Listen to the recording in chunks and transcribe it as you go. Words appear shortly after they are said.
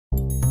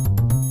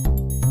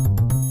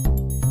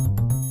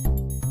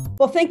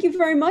Well, thank you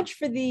very much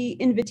for the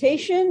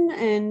invitation,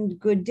 and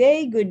good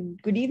day,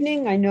 good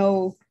evening. I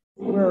know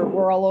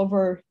we're all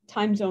over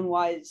time zone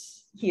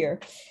wise here.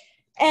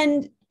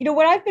 And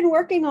what I've been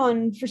working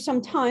on for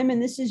some time,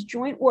 and this is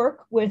joint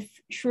work with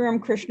Sriram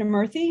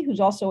Krishnamurthy, who's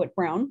also at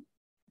Brown,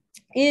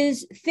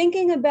 is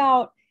thinking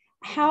about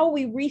how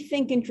we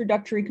rethink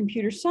introductory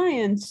computer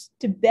science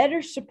to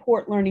better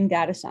support learning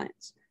data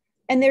science.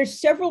 And there's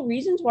several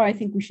reasons why I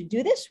think we should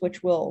do this,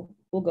 which we'll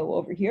go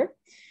over here.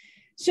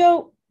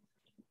 So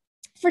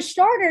for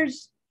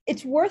starters,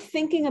 it's worth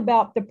thinking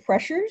about the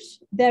pressures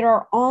that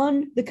are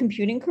on the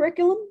computing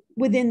curriculum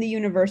within the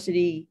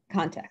university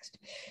context.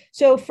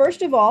 So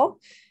first of all,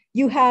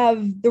 you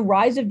have the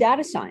rise of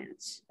data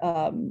science.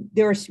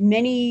 There are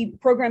many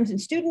programs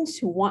and students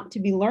who want to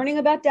be learning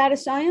about data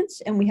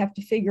science, and we have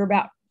to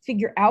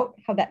figure out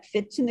how that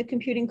fits in the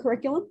computing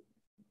curriculum.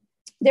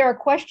 There are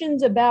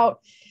questions about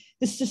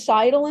the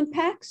societal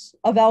impacts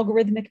of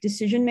algorithmic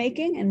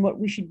decision-making and what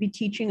we should be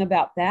teaching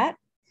about that.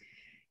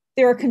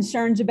 There are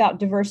concerns about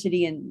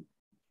diversity in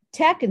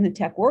tech and the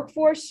tech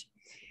workforce.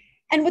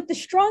 And with the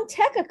strong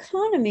tech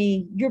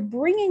economy, you're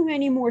bringing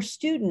many more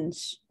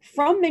students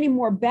from many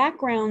more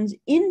backgrounds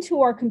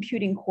into our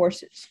computing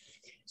courses.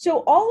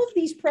 So all of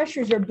these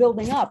pressures are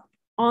building up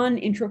on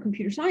intro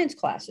computer science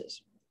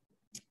classes.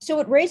 So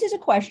it raises a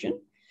question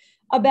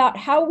about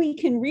how we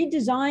can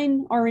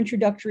redesign our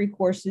introductory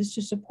courses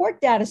to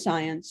support data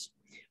science,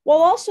 while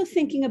also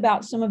thinking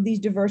about some of these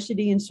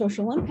diversity and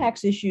social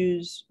impacts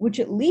issues, which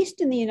at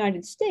least in the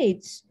United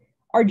States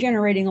are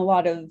generating a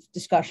lot of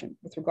discussion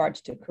with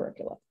regards to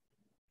curricula.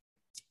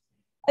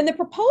 And the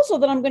proposal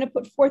that I'm going to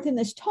put forth in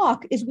this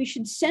talk is we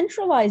should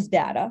centralize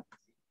data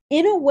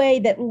in a way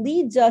that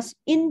leads us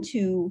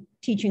into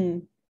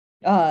teaching,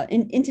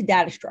 into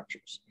data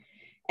structures.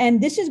 And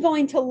this is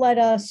going to let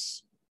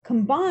us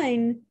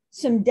combine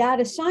some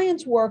data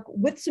science work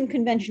with some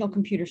conventional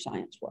computer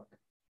science work.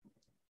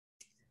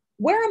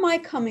 Where am I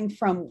coming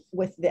from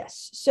with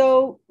this?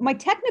 So my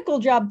technical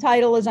job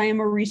title is I am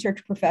a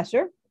research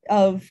professor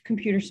of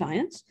computer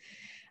science.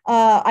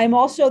 I'm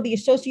also the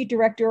associate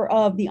director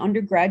of the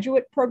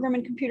undergraduate program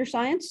in computer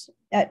science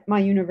at my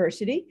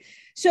university.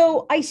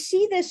 So I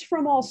see this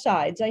from all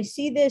sides. I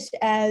see this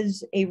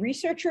as a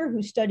researcher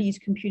who studies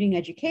computing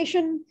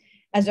education,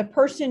 as a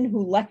person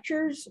who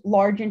lectures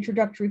large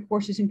introductory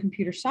courses in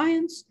computer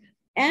science,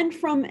 and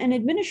from an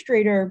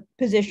administrator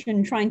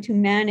position trying to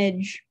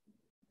manage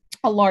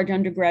a large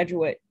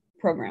undergraduate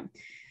program.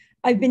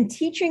 I've been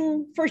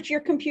teaching first-year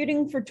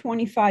computing for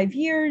 25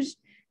 years,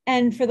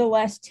 and for the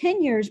last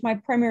 10 years, my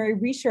primary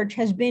research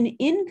has been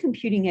in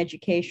computing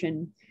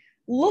education,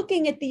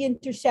 looking at the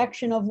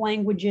intersection of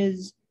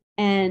languages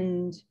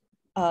and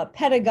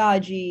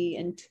pedagogy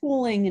and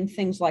tooling and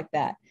things like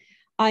that.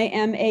 I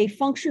am a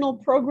functional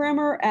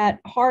programmer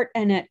at heart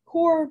and at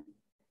core.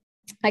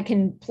 I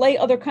can play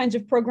other kinds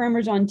of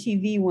programmers on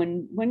TV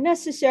when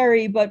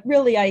necessary, but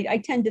really I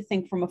tend to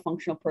think from a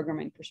functional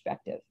programming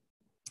perspective.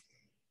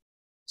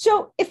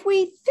 So if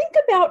we think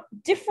about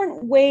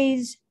different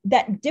ways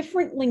that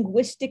different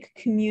linguistic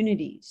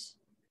communities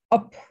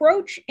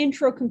approach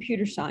intro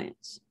computer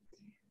science,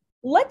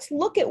 let's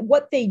look at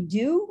what they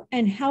do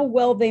and how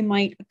well they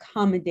might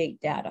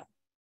accommodate data.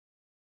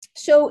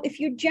 So if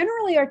you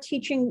generally are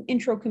teaching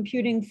intro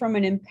computing from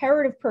an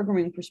imperative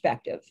programming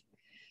perspective,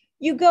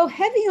 you go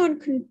heavy on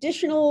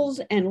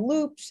conditionals and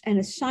loops and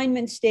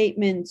assignment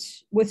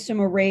statements with some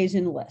arrays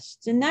and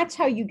lists, and that's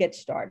how you get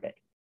started.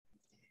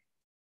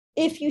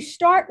 If you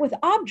start with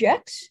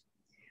objects,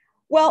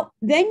 well,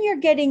 then you're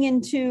getting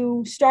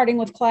into starting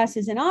with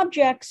classes and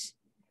objects,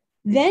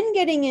 then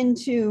getting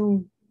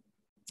into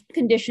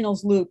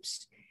conditionals,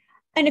 loops.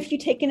 And if you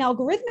take an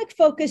algorithmic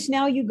focus,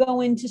 now you go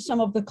into some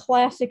of the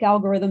classic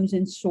algorithms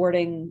in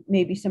sorting,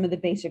 maybe some of the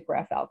basic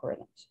graph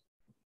algorithms.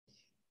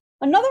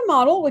 Another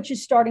model, which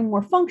is starting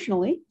more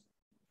functionally,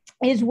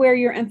 is where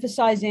you're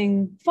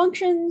emphasizing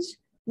functions,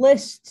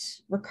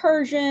 lists,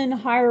 recursion,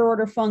 higher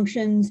order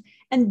functions,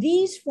 and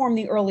these form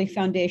the early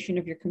foundation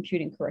of your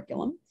computing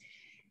curriculum.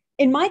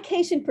 In my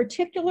case in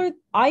particular,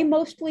 I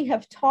mostly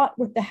have taught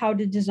with the How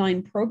to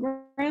Design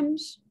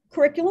Programs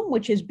curriculum,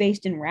 which is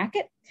based in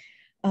Racket.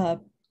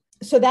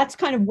 So that's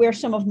kind of where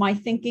some of my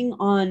thinking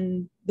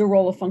on the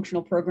role of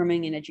functional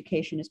programming in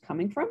education is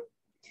coming from.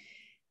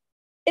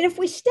 And if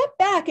we step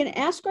back and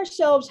ask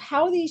ourselves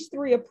how these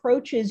three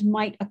approaches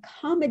might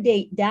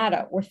accommodate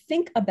data or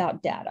think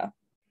about data,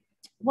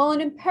 well,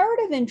 an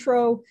imperative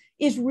intro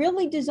is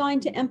really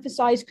designed to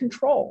emphasize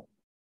control,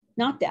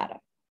 not data.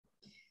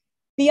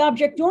 The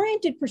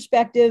object-oriented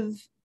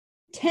perspective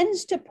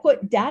tends to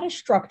put data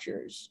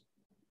structures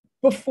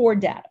before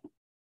data.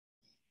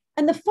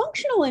 And the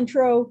functional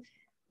intro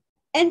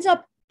ends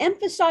up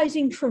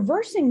emphasizing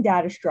traversing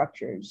data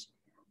structures,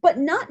 but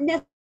not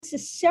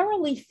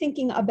necessarily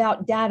thinking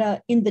about data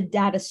in the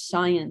data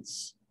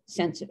science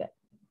sense of it.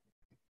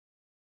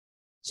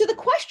 So the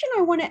question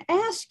I want to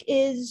ask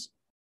is,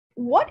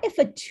 what if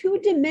a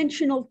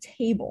two-dimensional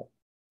table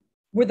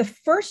were the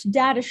first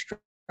data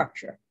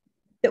structure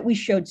that we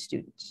showed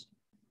students?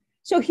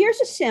 So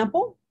here's a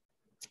sample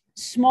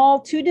small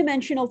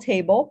two-dimensional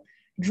table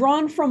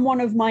drawn from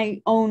one of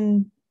my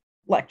own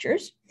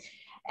lectures.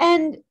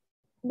 And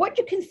what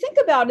you can think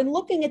about in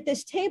looking at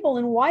this table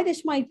and why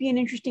this might be an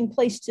interesting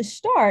place to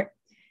start,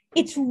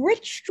 it's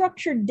rich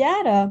structured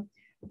data,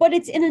 but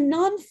it's in a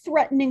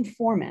non-threatening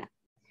format.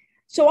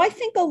 So I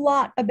think a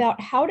lot about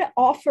how to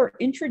offer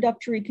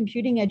introductory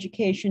computing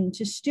education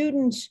to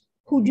students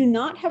who do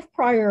not have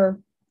prior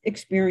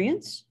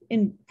experience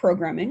in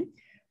programming,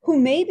 who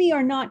maybe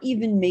are not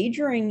even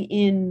majoring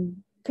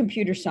in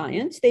computer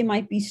science. They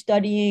might be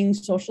studying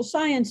social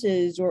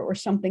sciences or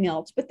something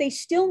else, but they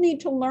still need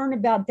to learn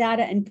about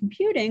data and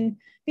computing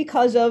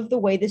because of the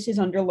way this is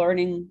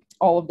underlearning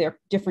all of their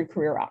different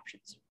career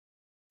options.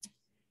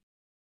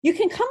 You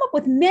can come up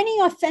with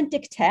many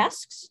authentic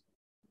tasks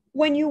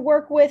when you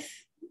work with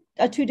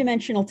a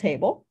two-dimensional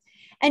table.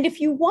 And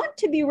if you want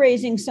to be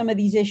raising some of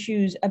these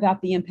issues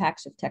about the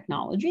impacts of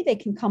technology, they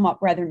can come up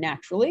rather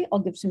naturally. I'll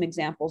give some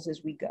examples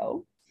as we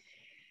go.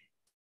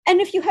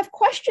 And if you have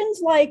questions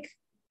like,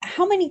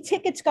 how many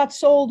tickets got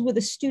sold with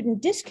a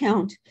student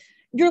discount,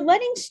 you're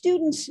letting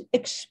students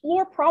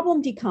explore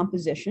problem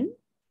decomposition,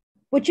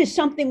 which is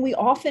something we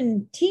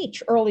often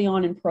teach early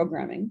on in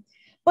programming,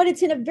 but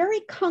it's in a very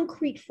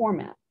concrete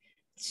format.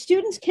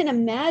 Students can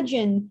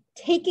imagine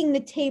taking the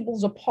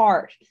tables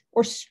apart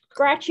or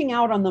scratching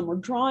out on them or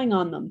drawing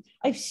on them.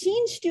 I've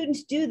seen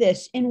students do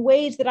this in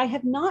ways that I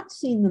have not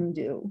seen them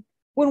do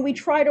when we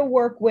try to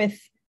work with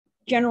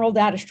general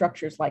data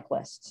structures like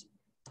lists.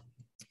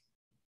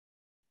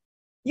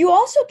 You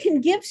also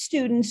can give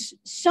students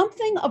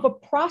something of a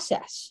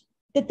process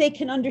that they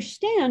can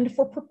understand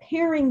for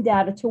preparing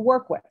data to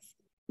work with.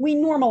 We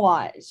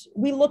normalize,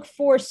 we look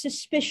for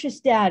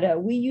suspicious data,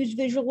 we use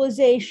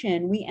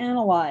visualization, we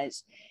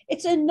analyze.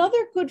 It's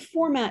another good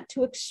format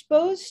to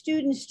expose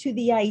students to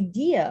the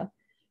idea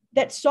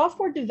that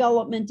software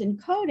development and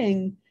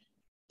coding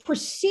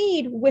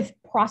proceed with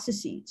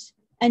processes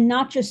and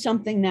not just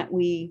something that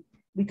we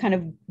kind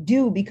of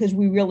do because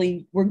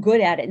we're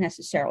good at it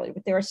necessarily,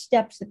 but there are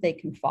steps that they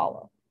can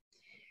follow.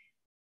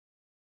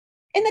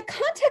 In the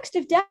context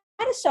of data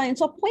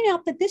science, I'll point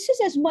out that this is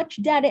as much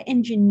data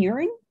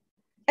engineering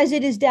as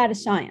it is data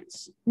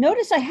science.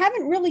 Notice I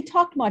haven't really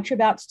talked much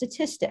about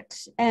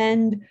statistics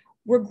and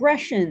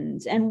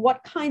regressions and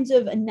what kinds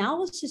of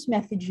analysis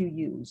methods you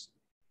use,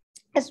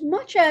 as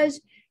much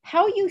as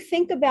how you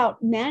think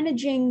about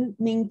managing,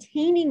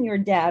 maintaining your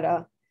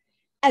data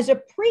as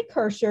a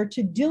precursor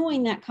to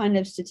doing that kind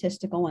of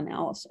statistical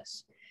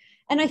analysis.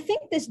 And I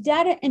think this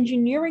data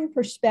engineering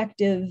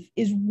perspective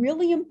is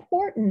really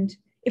important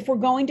if we're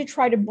going to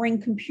try to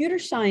bring computer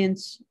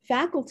science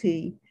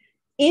faculty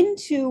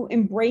into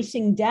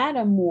embracing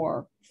data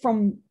more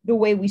from the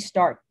way we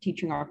start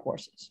teaching our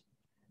courses.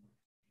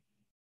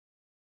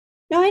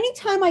 Now,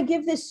 anytime I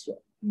give this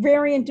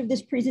variant of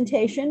this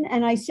presentation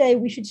and I say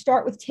we should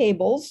start with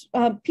tables,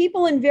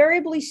 people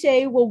invariably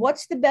say, well,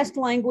 what's the best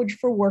language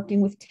for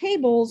working with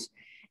tables?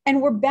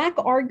 And we're back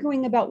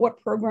arguing about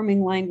what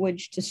programming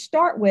language to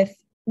start with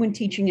when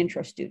teaching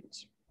intro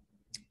students.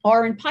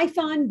 R and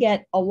Python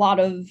get a lot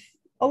of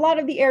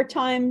the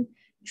airtime.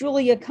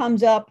 Julia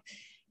comes up.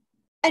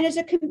 And as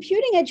a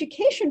computing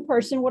education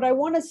person, what I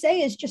want to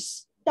say is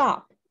just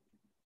stop.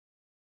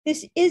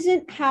 This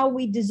isn't how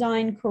we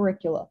design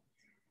curricula.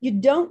 You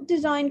don't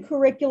design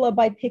curricula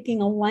by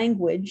picking a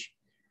language.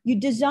 You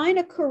design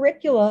a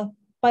curricula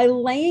by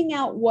laying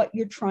out what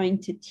you're trying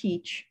to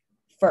teach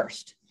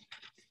first.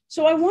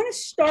 So I want to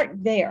start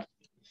there,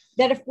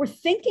 that if we're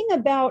thinking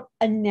about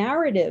a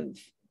narrative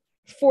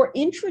for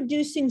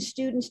introducing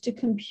students to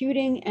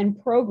computing and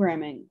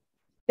programming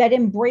that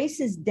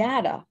embraces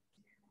data,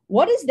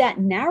 what does that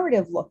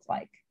narrative look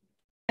like?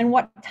 And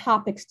what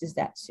topics does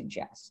that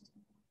suggest?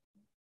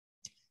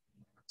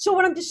 So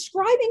what I'm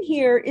describing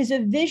here is a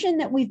vision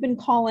that we've been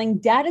calling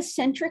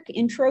data-centric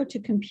intro to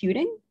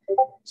computing.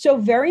 So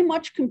very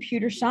much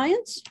computer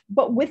science,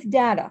 but with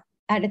data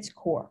at its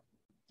core.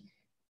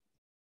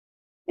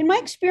 In my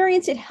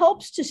experience, it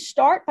helps to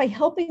start by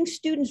helping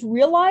students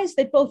realize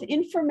that both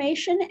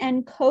information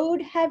and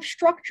code have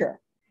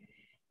structure.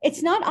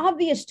 It's not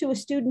obvious to a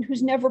student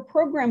who's never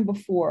programmed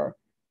before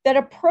that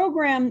a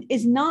program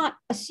is not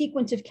a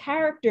sequence of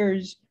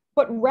characters,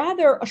 but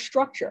rather a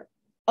structure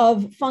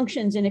of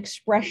functions and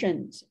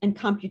expressions and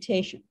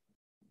computation.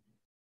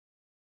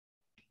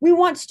 We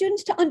want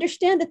students to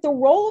understand that the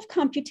role of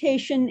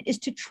computation is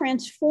to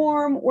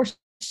transform or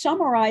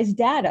summarize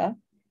data,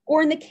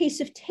 or in the case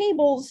of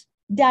tables,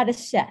 data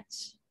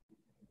sets.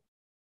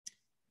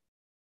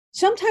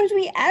 Sometimes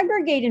we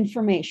aggregate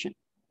information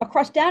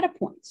across data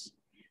points.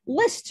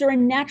 Lists are a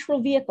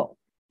natural vehicle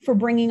for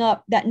bringing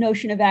up that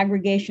notion of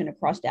aggregation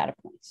across data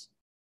points.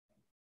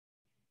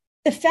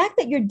 The fact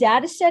that your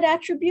data set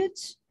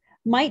attributes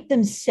might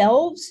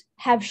themselves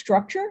have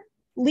structure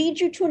leads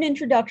you to an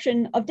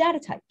introduction of data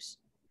types.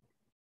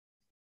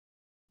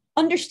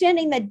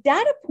 Understanding that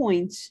data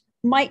points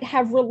might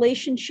have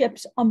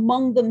relationships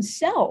among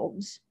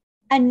themselves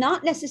and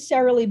not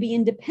necessarily be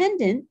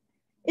independent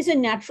is a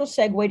natural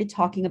segue to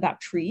talking about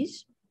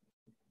trees.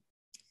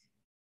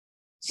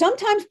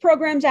 Sometimes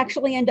programs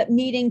actually end up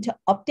needing to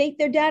update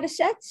their data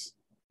sets.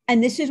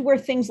 And this is where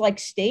things like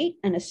state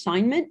and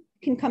assignment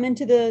can come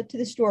into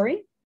the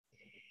story.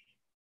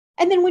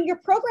 And then when your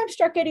programs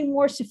start getting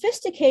more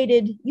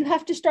sophisticated, you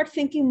have to start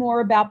thinking more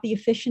about the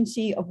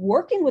efficiency of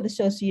working with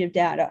associative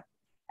data.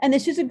 And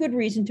this is a good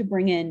reason to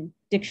bring in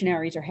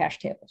dictionaries or hash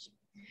tables.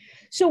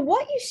 So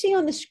what you see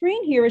on the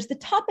screen here is the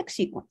topic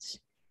sequence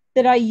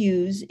that I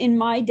use in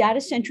my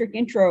data-centric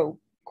intro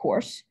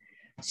course,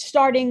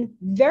 starting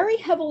very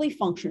heavily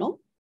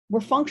functional.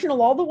 We're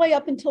functional all the way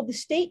up until the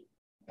state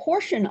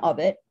portion of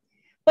it,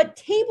 but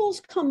tables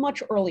come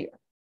much earlier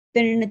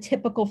than in a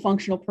typical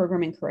functional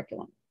programming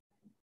curriculum.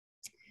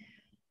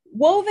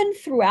 Woven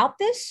throughout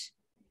this,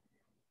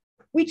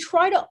 we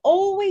try to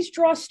always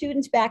draw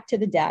students back to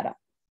the data.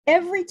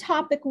 Every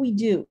topic we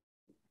do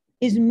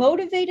is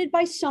motivated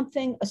by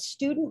something a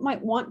student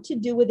might want to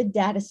do with a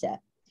data set.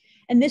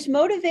 And this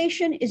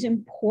motivation is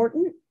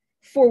important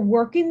for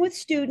working with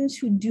students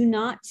who do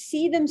not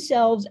see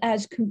themselves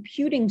as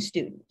computing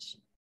students,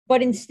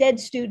 but instead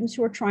students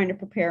who are trying to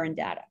prepare in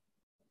data.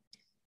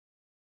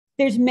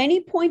 There's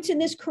many points in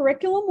this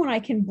curriculum when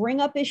I can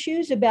bring up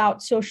issues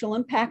about social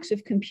impacts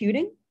of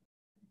computing.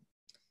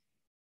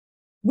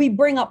 We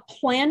bring up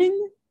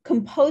planning,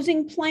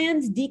 composing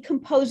plans,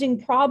 decomposing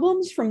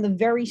problems from the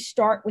very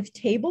start with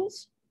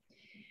tables.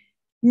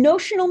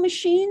 Notional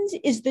machines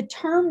is the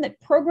term that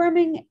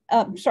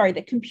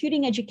that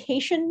computing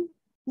education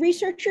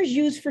researchers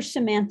use for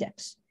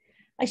semantics.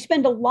 I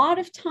spend a lot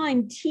of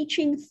time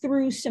teaching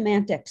through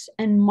semantics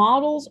and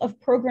models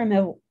of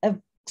program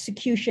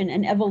execution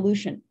and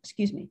evolution,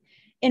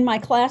 in my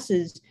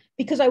classes,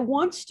 because I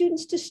want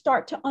students to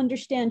start to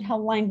understand how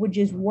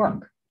languages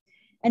work.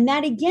 And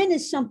that, again,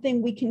 is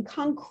something we can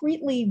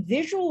concretely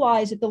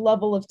visualize at the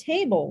level of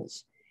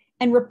tables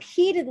and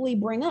repeatedly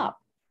bring up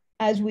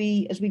as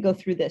we go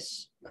through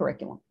this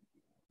curriculum.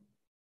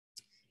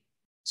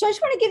 So I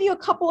just want to give you a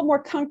couple of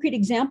more concrete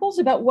examples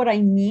about what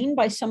I mean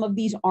by some of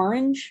these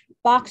orange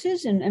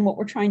boxes and what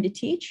we're trying to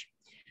teach.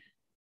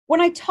 When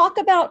I talk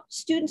about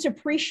students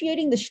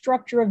appreciating the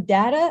structure of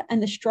data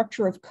and the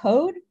structure of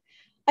code,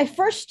 I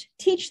first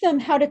teach them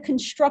how to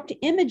construct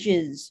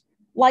images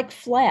like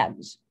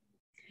flags.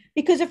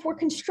 Because if we're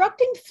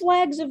constructing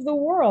flags of the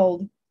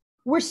world,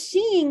 we're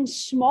seeing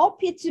small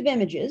bits of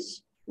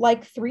images,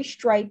 like 3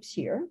 stripes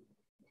here,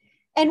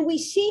 and we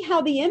see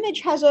how the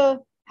image has a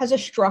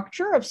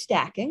structure of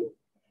stacking,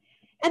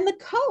 and the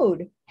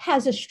code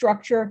has a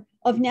structure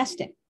of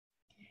nesting.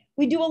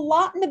 We do a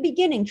lot in the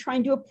beginning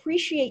trying to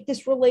appreciate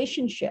this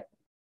relationship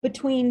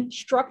between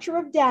structure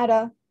of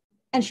data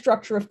and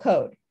structure of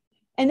code.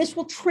 And this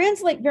will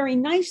translate very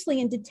nicely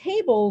into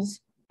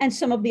tables and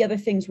some of the other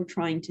things we're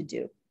trying to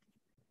do.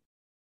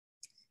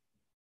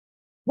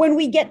 When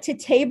we get to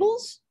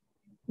tables,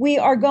 we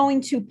are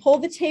going to pull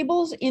the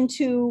tables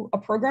into a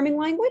programming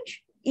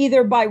language,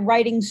 either by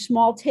writing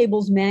small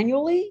tables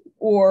manually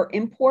or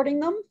importing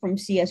them from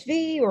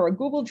CSV or a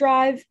Google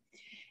Drive.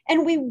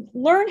 And we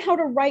learn how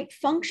to write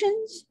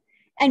functions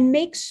and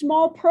make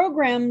small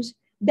programs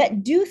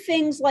that do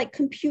things like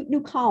compute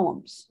new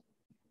columns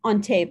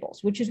on tables,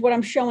 which is what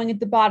I'm showing at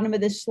the bottom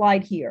of this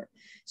slide here.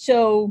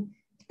 So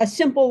a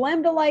simple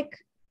lambda-like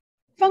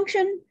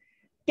function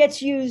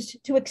gets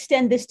used to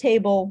extend this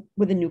table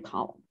with a new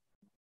column.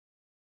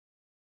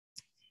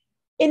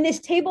 In this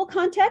table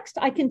context,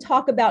 I can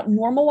talk about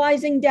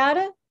normalizing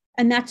data,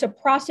 and that's a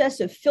process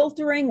of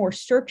filtering or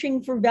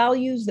searching for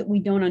values that we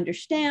don't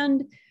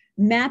understand,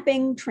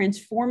 mapping,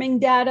 transforming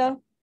data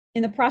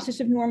in the process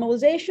of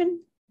normalization.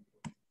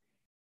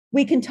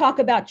 We can talk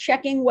about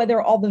checking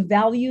whether all the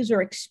values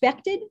are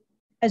expected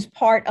as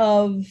part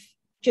of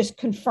just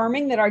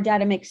confirming that our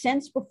data makes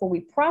sense before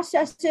we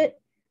process it.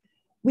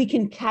 We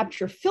can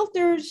capture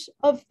filters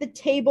of the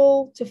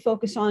table to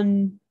focus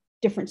on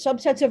different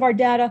subsets of our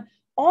data.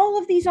 All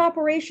of these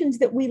operations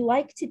that we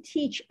like to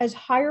teach as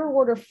higher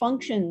order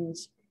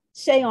functions,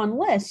 say on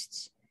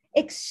lists,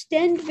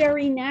 extend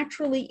very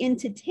naturally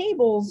into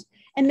tables,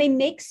 and they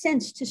make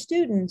sense to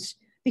students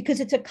because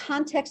it's a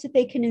context that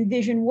they can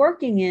envision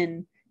working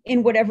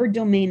in whatever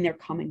domain they're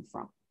coming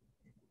from.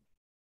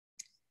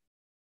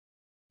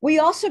 We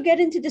also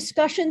get into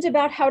discussions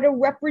about how to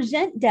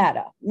represent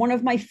data. One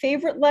of my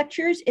favorite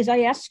lectures is I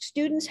ask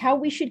students how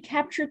we should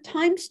capture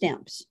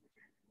timestamps.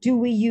 Do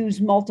we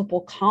use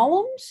multiple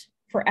columns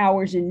for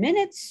hours and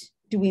minutes?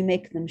 Do we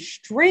make them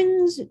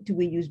strings? Do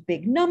we use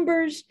big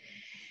numbers?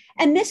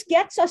 And this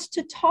gets us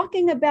to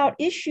talking about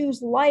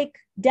issues like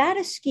data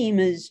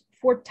schemas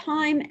for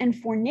time and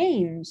for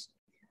names,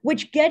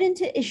 which get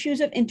into issues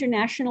of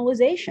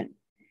internationalization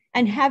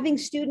and having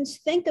students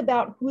think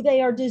about who they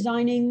are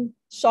designing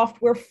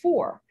software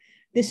for.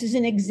 This is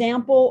an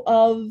example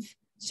of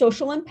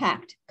social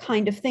impact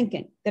kind of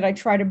thinking that I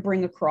try to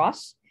bring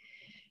across.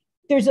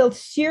 There's a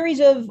series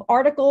of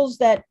articles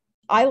that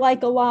I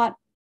like a lot.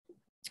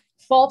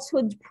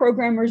 Falsehoods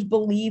programmers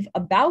believe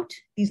about,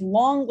 these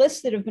long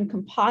lists that have been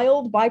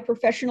compiled by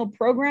professional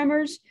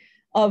programmers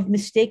of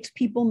mistakes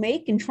people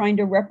make in trying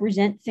to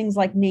represent things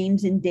like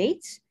names and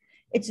dates.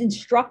 It's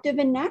instructive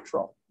and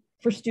natural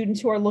for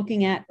students who are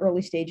looking at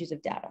early stages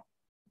of data.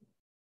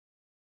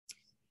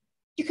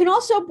 You can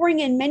also bring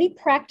in many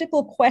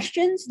practical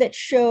questions that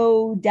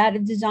show data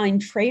design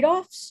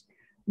trade-offs.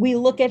 We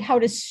look at how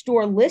to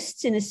store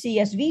lists in a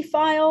CSV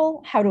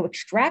file, how to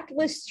extract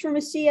lists from a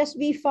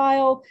CSV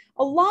file.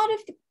 A lot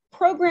of the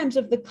programs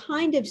of the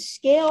kind of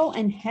scale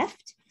and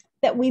heft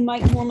that we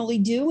might normally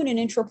do in an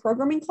intro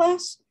programming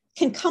class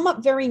can come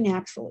up very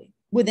naturally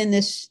within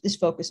this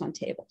focus on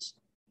tables.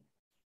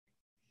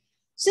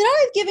 So now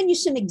I've given you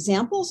some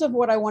examples of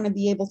what I want to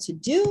be able to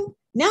do.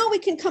 Now we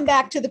can come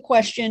back to the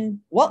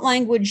question, what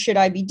language should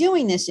I be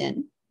doing this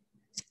in?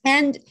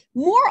 And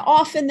more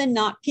often than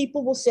not,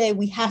 people will say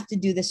we have to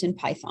do this in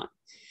Python.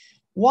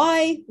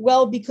 Why?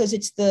 Well, because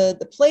it's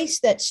the place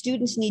that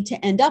students need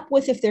to end up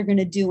with if they're going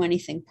to do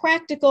anything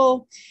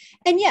practical.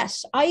 And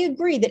yes, I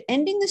agree that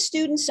ending the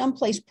students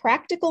someplace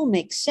practical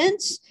makes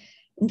sense.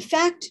 In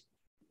fact,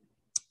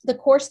 the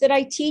course that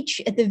I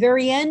teach at the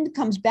very end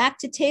comes back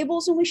to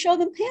tables and we show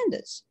them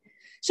pandas.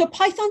 So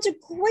Python's a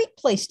great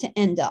place to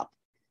end up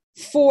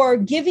for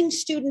giving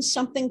students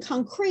something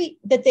concrete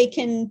that they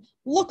can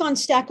look on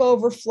Stack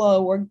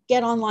Overflow or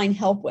get online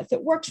help with.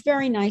 It works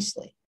very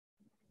nicely.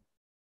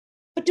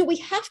 But do we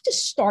have to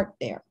start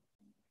there?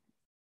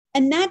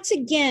 And that's,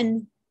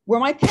 again, where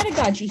my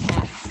pedagogy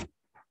hat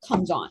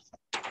comes on.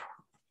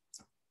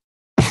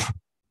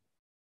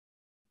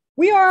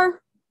 We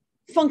are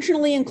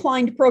functionally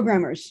inclined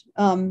programmers,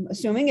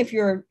 assuming if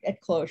you're at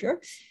Closure.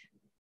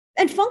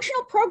 And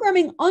functional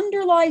programming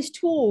underlies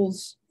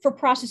tools for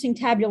processing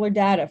tabular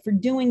data, for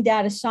doing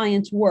data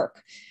science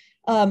work.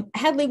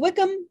 Hadley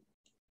Wickham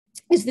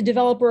is the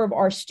developer of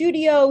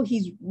RStudio.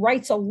 He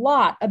writes a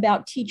lot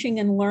about teaching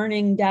and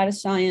learning data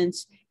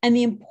science and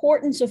the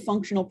importance of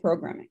functional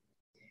programming.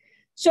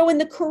 So in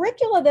the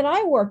curricula that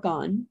I work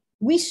on,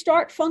 we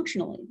start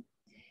functionally.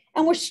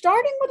 And we're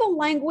starting with a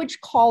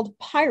language called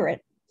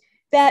Pirate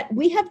that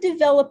we have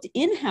developed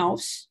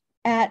in-house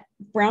at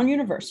Brown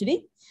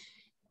University.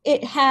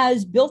 It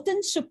has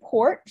built-in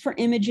support for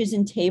images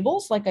and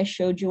tables, like I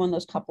showed you on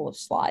those couple of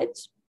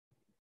slides.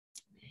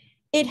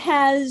 It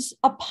has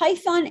a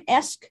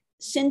Python-esque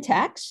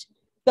syntax.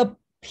 The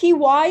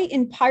PY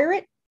in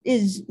Pirate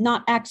is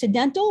not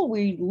accidental.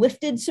 We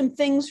lifted some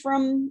things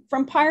from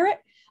Pirate.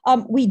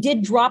 We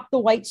did drop the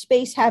white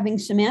space having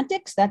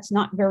semantics. That's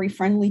not very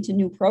friendly to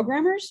new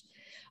programmers.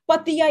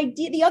 But the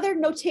other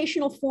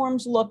notational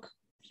forms look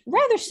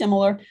rather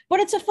similar, but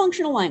it's a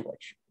functional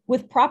language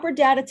with proper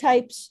data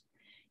types.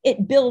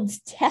 It builds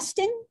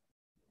testing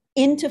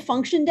into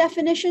function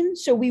definition.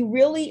 So we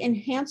really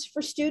enhance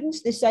for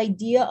students this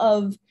idea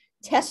of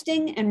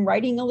testing and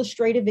writing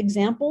illustrative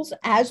examples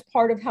as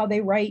part of how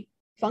they write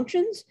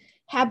functions,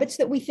 habits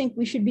that we think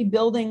we should be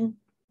building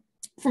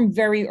from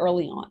very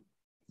early on.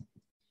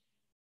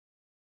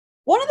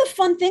 One of the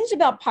fun things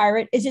about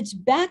Pirate is it's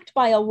backed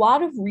by a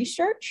lot of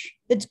research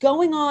that's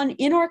going on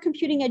in our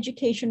computing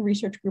education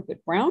research group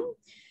at Brown.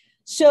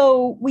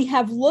 So we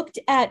have looked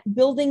at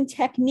building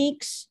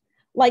techniques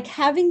like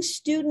having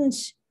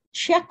students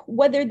check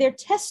whether their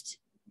test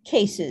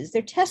cases,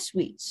 their test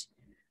suites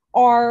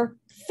are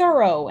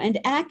thorough and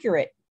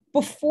accurate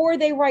before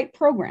they write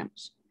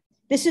programs.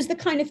 This is the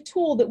kind of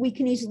tool that we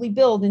can easily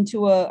build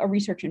into a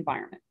research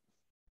environment.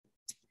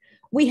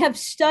 We have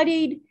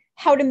studied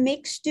how to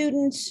make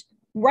students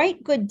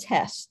write good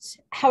tests,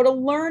 how to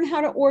learn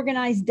how to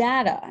organize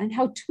data, and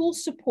how tool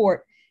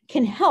support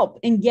can help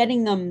in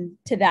getting them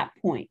to that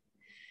point.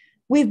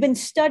 We've been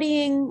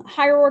studying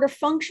higher order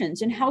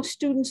functions and how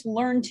students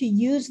learn to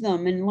use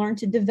them and learn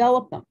to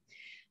develop them.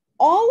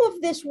 All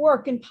of this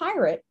work in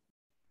Pirate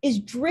is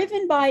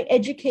driven by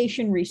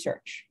education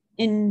research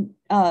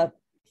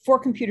for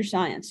computer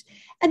science.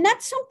 And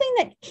that's something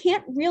that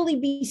can't really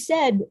be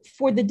said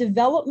for the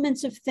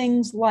developments of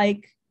things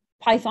like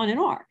Python and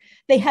R.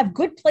 They have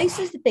good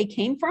places that they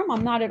came from.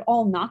 I'm not at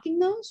all knocking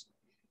those.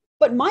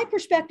 But my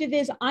perspective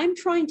is I'm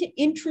trying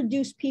to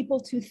introduce people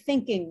to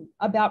thinking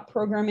about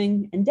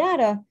programming and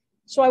data.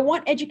 So I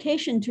want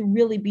education to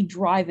really be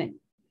driving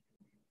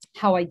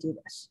how I do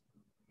this.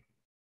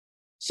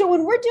 So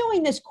when we're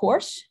doing this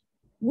course,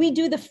 we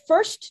do the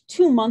first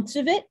 2 months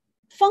of it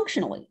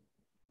functionally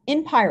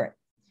in Pirate.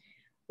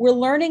 We're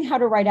learning how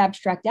to write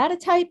abstract data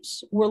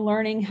types. We're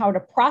learning how to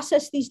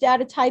process these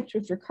data types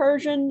with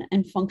recursion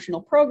and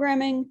functional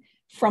programming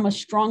from a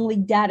strongly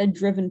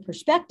data-driven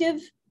perspective.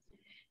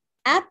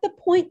 At the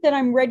point that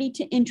I'm ready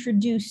to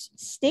introduce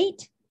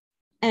state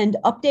and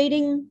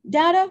updating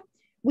data,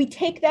 we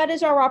take that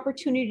as our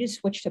opportunity to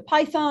switch to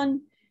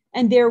Python.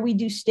 And there we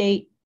do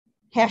state,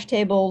 hash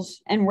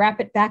tables, and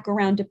wrap it back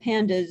around to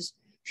pandas,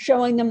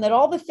 showing them that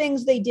all the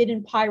things they did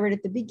in Pirate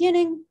at the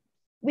beginning,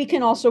 we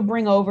can also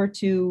bring over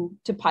to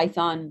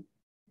Python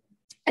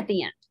at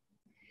the end.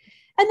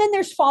 And then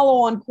there's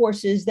follow-on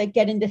courses that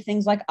get into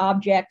things like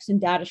objects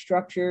and data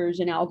structures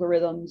and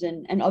algorithms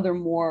and other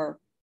more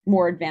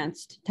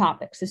advanced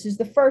topics. This is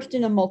the first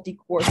in a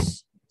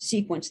multi-course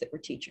sequence that we're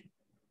teaching.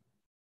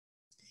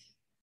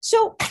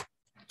 So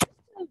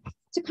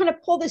to kind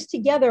of pull this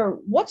together,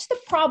 what's the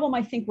problem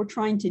I think we're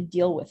trying to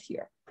deal with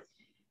here?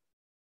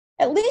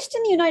 at least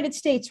in the United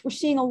States, we're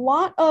seeing a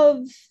lot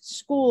of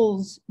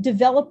schools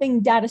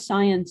developing data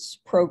science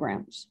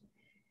programs.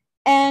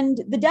 And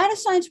the data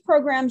science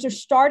programs are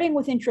starting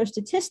with intro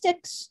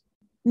statistics,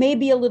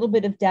 maybe a little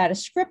bit of data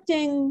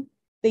scripting.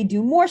 They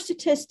do more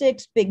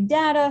statistics, big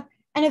data,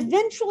 and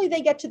eventually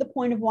they get to the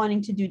point of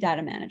wanting to do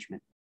data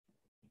management.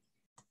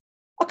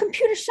 A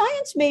computer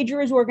science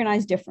major is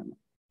organized differently.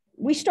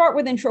 We start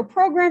with intro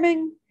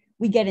programming,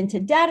 we get into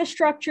data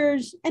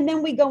structures, and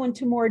then we go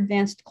into more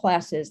advanced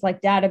classes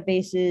like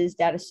databases,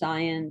 data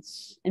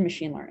science, and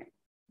machine learning.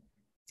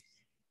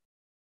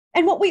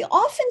 And what we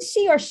often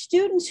see are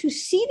students who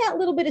see that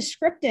little bit of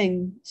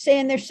scripting, say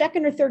in their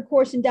second or third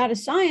course in data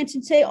science,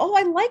 and say, oh,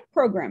 I like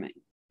programming.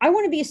 I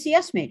want to be a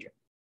CS major.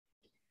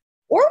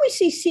 Or we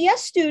see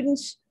CS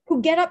students who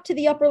get up to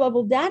the upper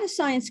level data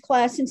science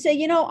class and say,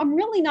 you know, I'm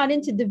really not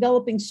into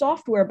developing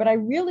software, but I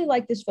really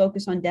like this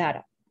focus on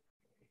data.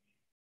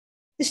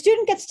 The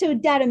student gets to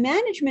data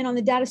management on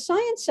the data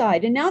science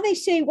side, and now they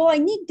say, well, I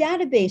need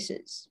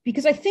databases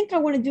because I think I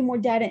want to do more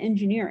data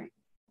engineering.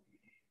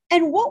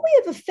 And what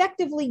we have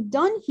effectively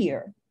done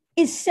here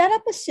is set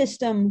up a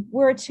system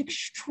where it's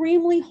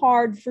extremely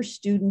hard for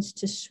students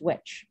to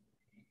switch.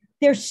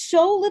 There's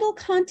so little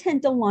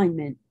content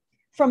alignment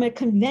from a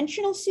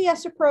conventional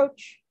CS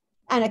approach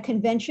and a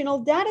conventional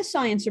data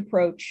science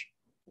approach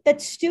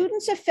that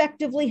students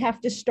effectively have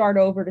to start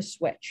over to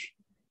switch.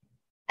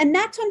 And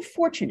that's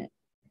unfortunate,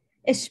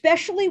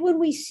 especially when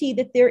we see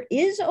that there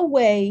is a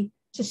way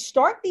to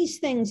start these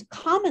things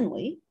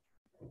commonly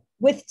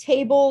with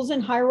tables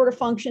and higher order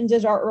functions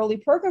as our early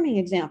programming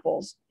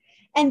examples,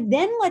 and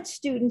then let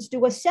students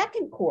do a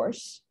second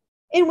course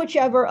in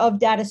whichever of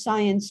data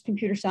science,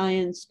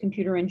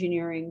 computer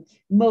engineering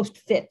most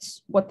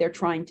fits what they're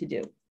trying to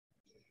do.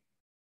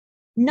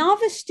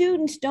 Novice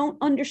students don't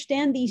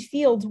understand these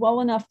fields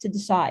well enough to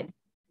decide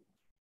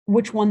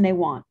which one they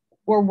want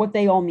or what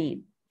they all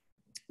mean.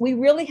 We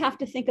really have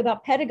to think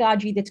about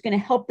pedagogy that's going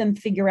to help them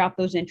figure out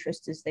those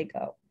interests as they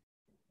go.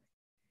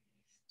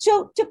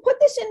 So to put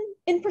this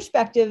in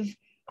perspective,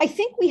 I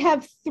think we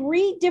have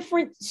three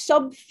different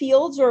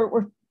subfields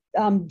or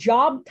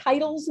job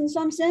titles in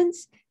some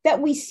sense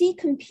that we see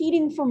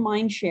competing for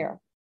mind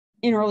share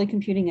in early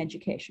computing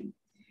education.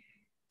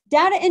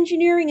 Data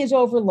engineering is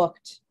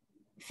overlooked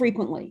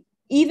frequently,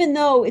 even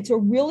though it's a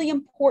really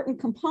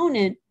important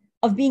component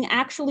of being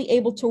actually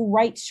able to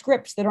write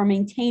scripts that are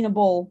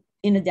maintainable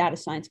in a data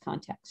science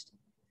context.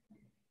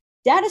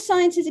 Data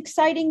science is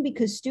exciting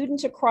because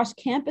students across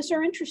campus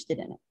are interested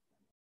in it.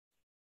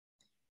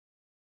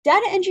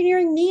 Data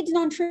engineering needs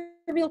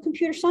non-trivial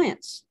computer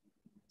science.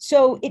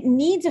 So it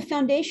needs a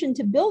foundation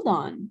to build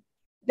on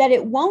that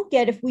it won't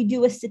get if we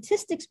do a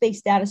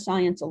statistics-based data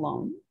science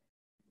alone.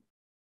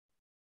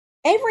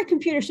 Every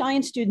computer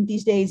science student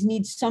these days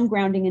needs some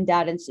grounding in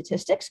data and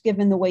statistics,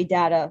 given the way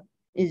data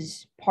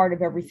is part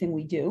of everything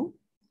we do.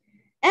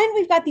 And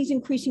we've got these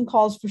increasing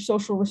calls for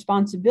social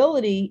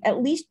responsibility,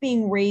 at least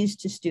being raised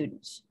to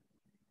students.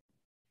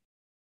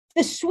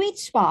 The sweet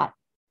spot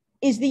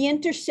is the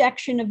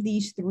intersection of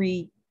these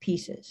three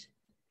pieces.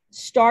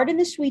 Start in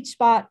the sweet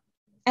spot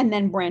and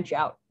then branch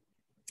out.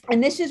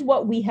 And this is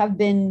what we have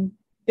been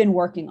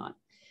working on.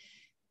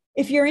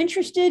 If you're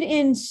interested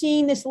in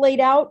seeing this laid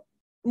out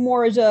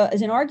more as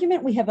an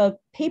argument, we have a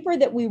paper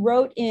that we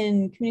wrote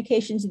in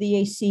Communications of the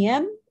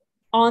ACM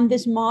on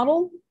this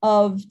model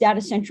of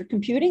data-centric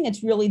computing.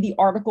 It's really the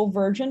article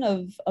version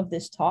of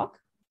this talk.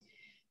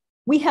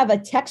 We have a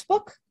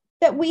textbook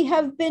that we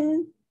have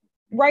been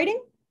writing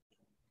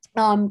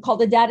called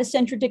the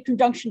Data-Centric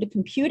Introduction to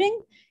Computing.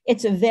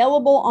 It's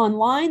available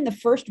online. The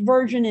first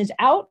version is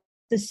out.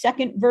 The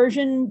second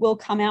version will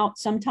come out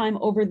sometime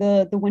over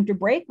the winter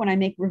break when I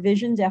make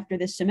revisions after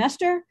this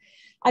semester.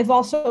 I've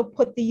also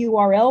put the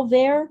URL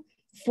there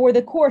for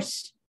the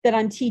course that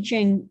I'm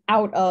teaching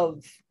out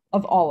of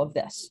all of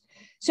this.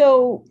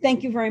 So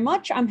thank you very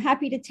much. I'm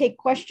happy to take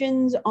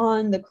questions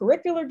on the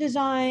curricular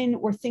design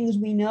or things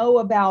we know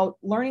about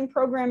learning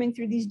programming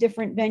through these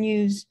different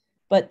venues,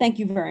 but thank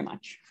you very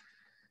much.